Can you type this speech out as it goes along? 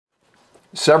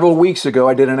Several weeks ago,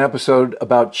 I did an episode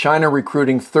about China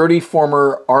recruiting 30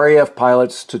 former RAF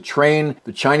pilots to train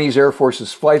the Chinese Air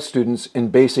Force's flight students in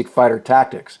basic fighter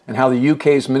tactics, and how the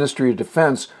UK's Ministry of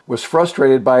Defense was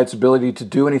frustrated by its ability to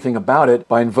do anything about it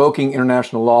by invoking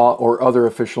international law or other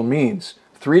official means.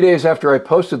 3 days after I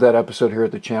posted that episode here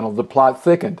at the channel, the plot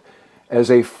thickened, as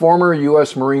a former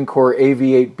US Marine Corps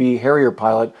AV-8B Harrier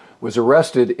pilot was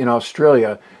arrested in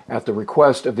Australia at the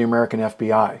request of the American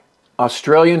FBI.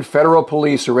 Australian Federal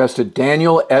Police arrested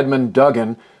Daniel Edmund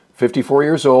Duggan, 54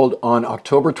 years old, on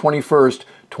October 21st,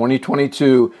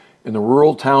 2022 in the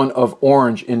rural town of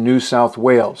Orange in New South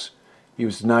Wales. He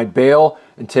was denied bail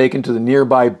and taken to the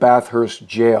nearby Bathurst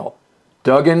jail.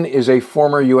 Duggan is a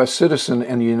former U.S. citizen,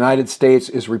 and the United States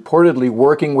is reportedly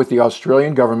working with the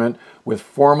Australian government with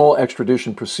formal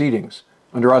extradition proceedings.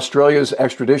 Under Australia's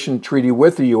extradition treaty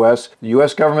with the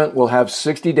U.S. government will have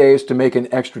 60 days to make an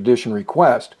extradition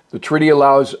request. The treaty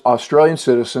allows Australian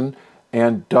citizen,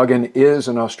 and Duggan is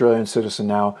an Australian citizen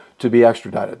now, to be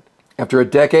extradited. After a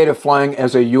decade of flying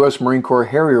as a U.S. Marine Corps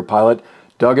Harrier pilot,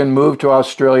 Duggan moved to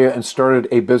Australia and started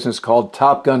a business called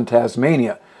Gun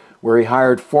Tasmania, where he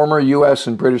hired former U.S.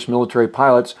 and British military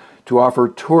pilots to offer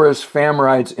tourist fam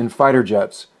rides in fighter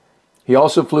jets. He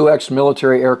also flew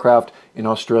ex-military aircraft in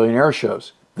Australian air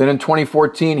shows. Then in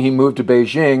 2014, he moved to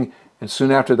Beijing, and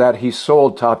soon after that, he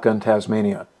sold Gun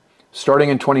Tasmania. Starting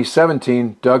in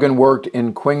 2017, Duggan worked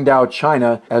in Qingdao,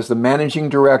 China, as the managing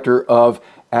director of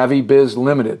Avibiz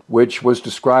Limited, which was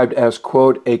described as,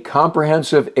 quote, a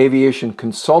comprehensive aviation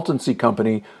consultancy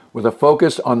company with a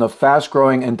focus on the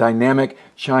fast-growing and dynamic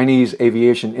Chinese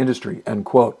aviation industry, end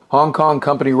quote. Hong Kong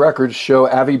company records show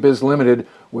Avibiz Limited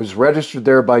was registered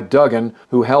there by Duggan,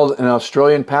 who held an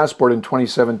Australian passport in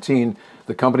 2017.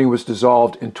 The company was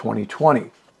dissolved in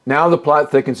 2020. Now the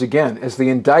plot thickens again, as the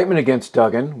indictment against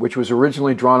Duggan, which was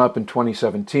originally drawn up in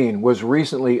 2017, was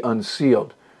recently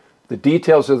unsealed. The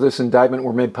details of this indictment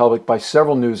were made public by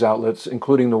several news outlets,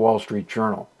 including the Wall Street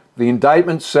Journal. The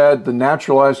indictment said the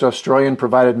naturalized Australian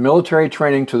provided military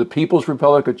training to the People's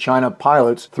Republic of China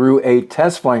pilots through a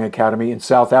test flying academy in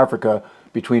South Africa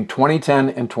between 2010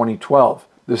 and 2012.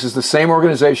 This is the same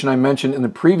organization I mentioned in the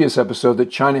previous episode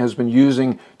that China has been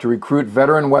using to recruit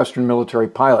veteran Western military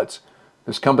pilots.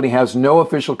 This company has no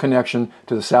official connection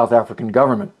to the South African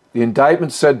government. The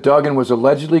indictment said Duggan was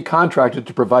allegedly contracted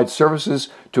to provide services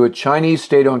to a Chinese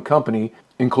state-owned company,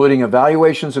 including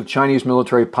evaluations of Chinese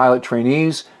military pilot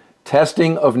trainees,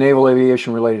 testing of naval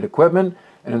aviation-related equipment,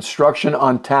 and instruction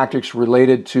on tactics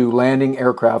related to landing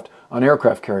aircraft on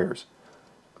aircraft carriers.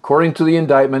 According to the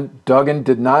indictment, Duggan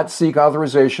did not seek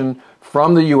authorization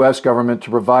from the U.S. government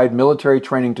to provide military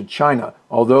training to China,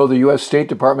 although the U.S. State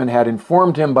Department had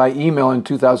informed him by email in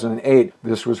 2008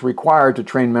 this was required to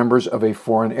train members of a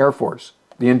foreign air force.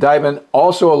 The indictment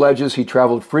also alleges he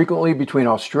traveled frequently between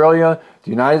Australia, the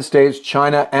United States,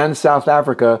 China, and South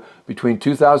Africa between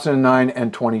 2009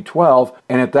 and 2012,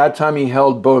 and at that time he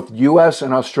held both U.S.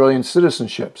 and Australian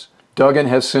citizenships. Duggan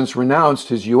has since renounced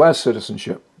his U.S.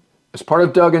 citizenship. As part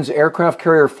of Duggan's aircraft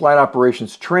carrier flight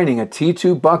operations training, a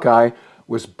T-2 Buckeye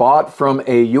was bought from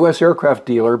a U.S. aircraft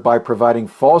dealer by providing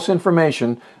false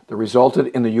information that resulted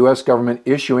in the U.S. government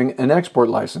issuing an export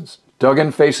license.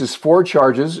 Duggan faces 4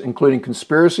 charges, including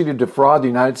conspiracy to defraud the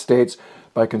United States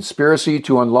by conspiracy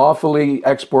to unlawfully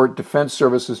export defense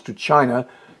services to China,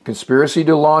 conspiracy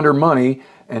to launder money,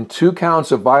 and 2 counts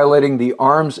of violating the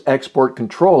Arms Export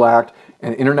Control Act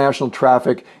and international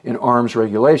traffic in arms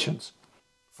regulations.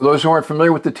 For those who aren't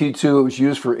familiar with the T-2, it was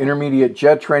used for intermediate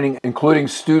jet training, including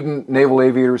student naval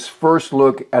aviators' first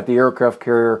look at the aircraft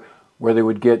carrier, where they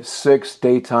would get 6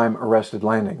 daytime arrested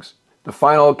landings. The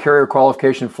final carrier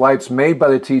qualification flights made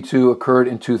by the T-2 occurred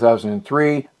in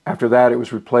 2003. After that, it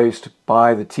was replaced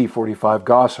by the T-45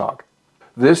 Goshawk.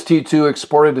 This T-2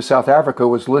 exported to South Africa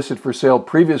was listed for sale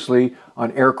previously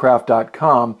on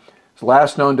aircraft.com. It's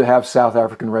last known to have South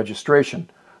African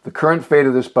registration. The current fate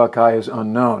of this Buckeye is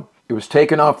unknown. It was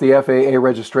taken off the FAA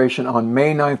registration on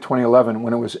May 9, 2011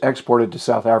 when it was exported to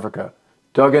South Africa.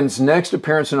 Duggan's next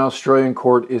appearance in Australian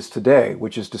court is today,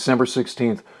 which is December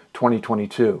 16,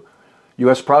 2022.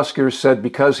 U.S. prosecutors said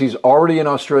because he's already in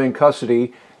Australian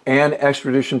custody and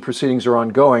extradition proceedings are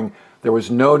ongoing, there was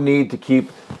no need to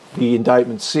keep the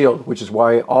indictment sealed, which is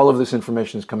why all of this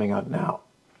information is coming out now.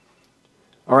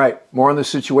 All right, more on this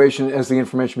situation as the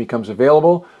information becomes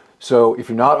available. So if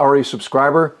you're not already a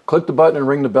subscriber, click the button and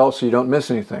ring the bell so you don't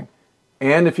miss anything.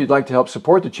 And if you'd like to help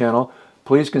support the channel,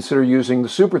 please consider using the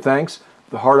super thanks,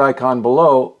 the heart icon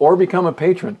below, or become a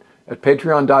patron at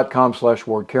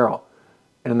patreon.com/WardCarroll.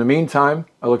 And in the meantime,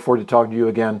 I look forward to talking to you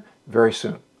again very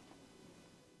soon.